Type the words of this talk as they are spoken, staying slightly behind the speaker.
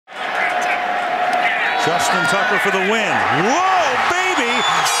Justin Tucker for the win. Whoa, baby!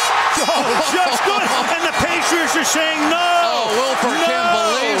 Oh, just good. And the Patriots are saying no. Oh, Wilford can't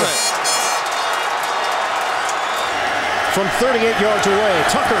believe it. From 38 yards away,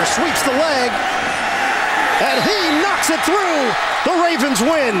 Tucker sweeps the leg, and he knocks it through. The Ravens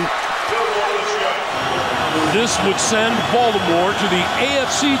win. This would send Baltimore to the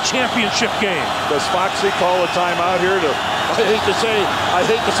AFC Championship game. Does Foxy call a timeout here? I hate to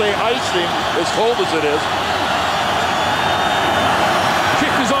say icing, as cold as it is.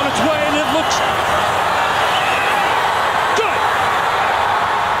 Kick is on its way, and it looks good.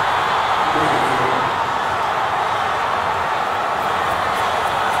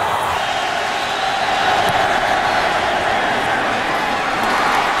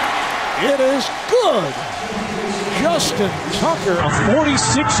 It is good. Justin Tucker. A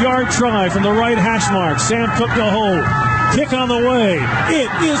 46-yard try from the right hash mark. Sam Cook to hold. Kick on the way. It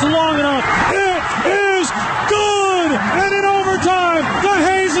is long enough. It is good. And in overtime, the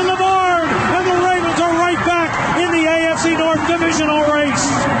Hayes in the barn. And the Ravens are right back in the AFC North divisional race.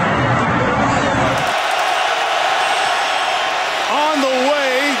 On the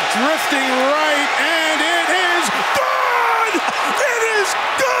way, drifting right, and it is good! It is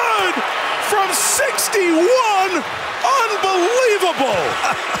good! From 61! Unbelievable!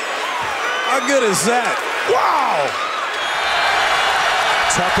 How good is that? Wow!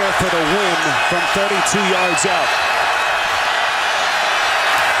 Tucker for the win from 32 yards out.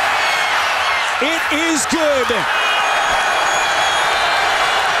 It is good.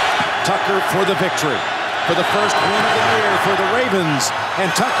 Tucker for the victory. For the first win of the year for the Ravens. And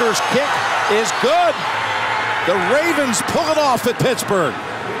Tucker's kick is good. The Ravens pull it off at Pittsburgh.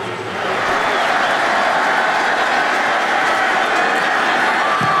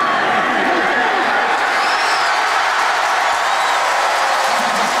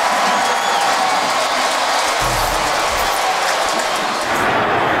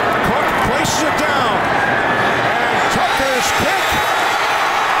 Places it down. And Tucker's kick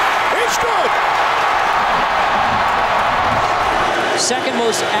is good. Second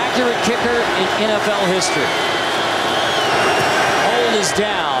most accurate kicker in NFL history. Hold is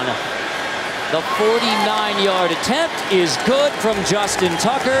down. The 49-yard attempt is good from Justin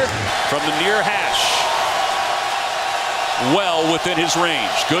Tucker. From the near hash. Well within his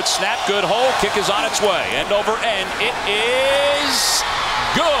range. Good snap, good hold. Kick is on its way. End over end. It is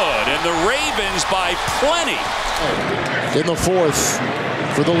good. And the Ravens by plenty. In the fourth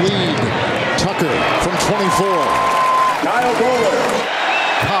for the lead. Tucker from 24. Kyle Bowler.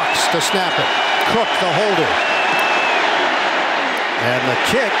 Cox to snap it. Cook the holder. And the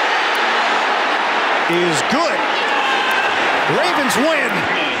kick is good. Ravens win.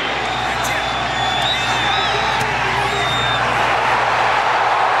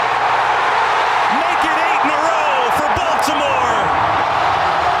 Make it 8 in a row for Baltimore.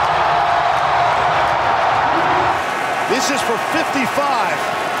 This is for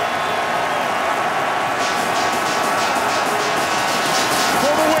 55.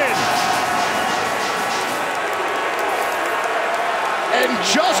 And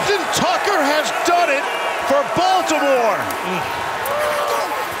Justin Tucker has done it for Baltimore.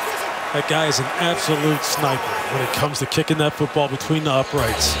 That guy is an absolute sniper when it comes to kicking that football between the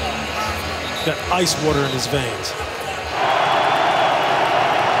uprights. Got ice water in his veins.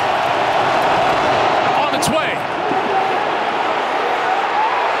 On its way.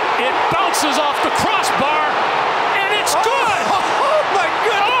 It bounces off the crossbar, and it's good. Oh my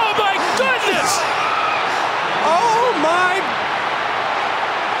goodness! Oh my goodness! Oh my!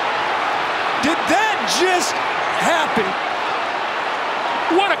 Did that just happen?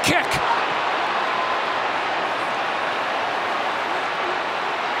 What a kick!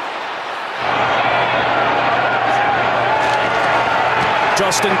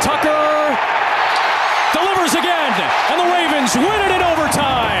 Justin Tucker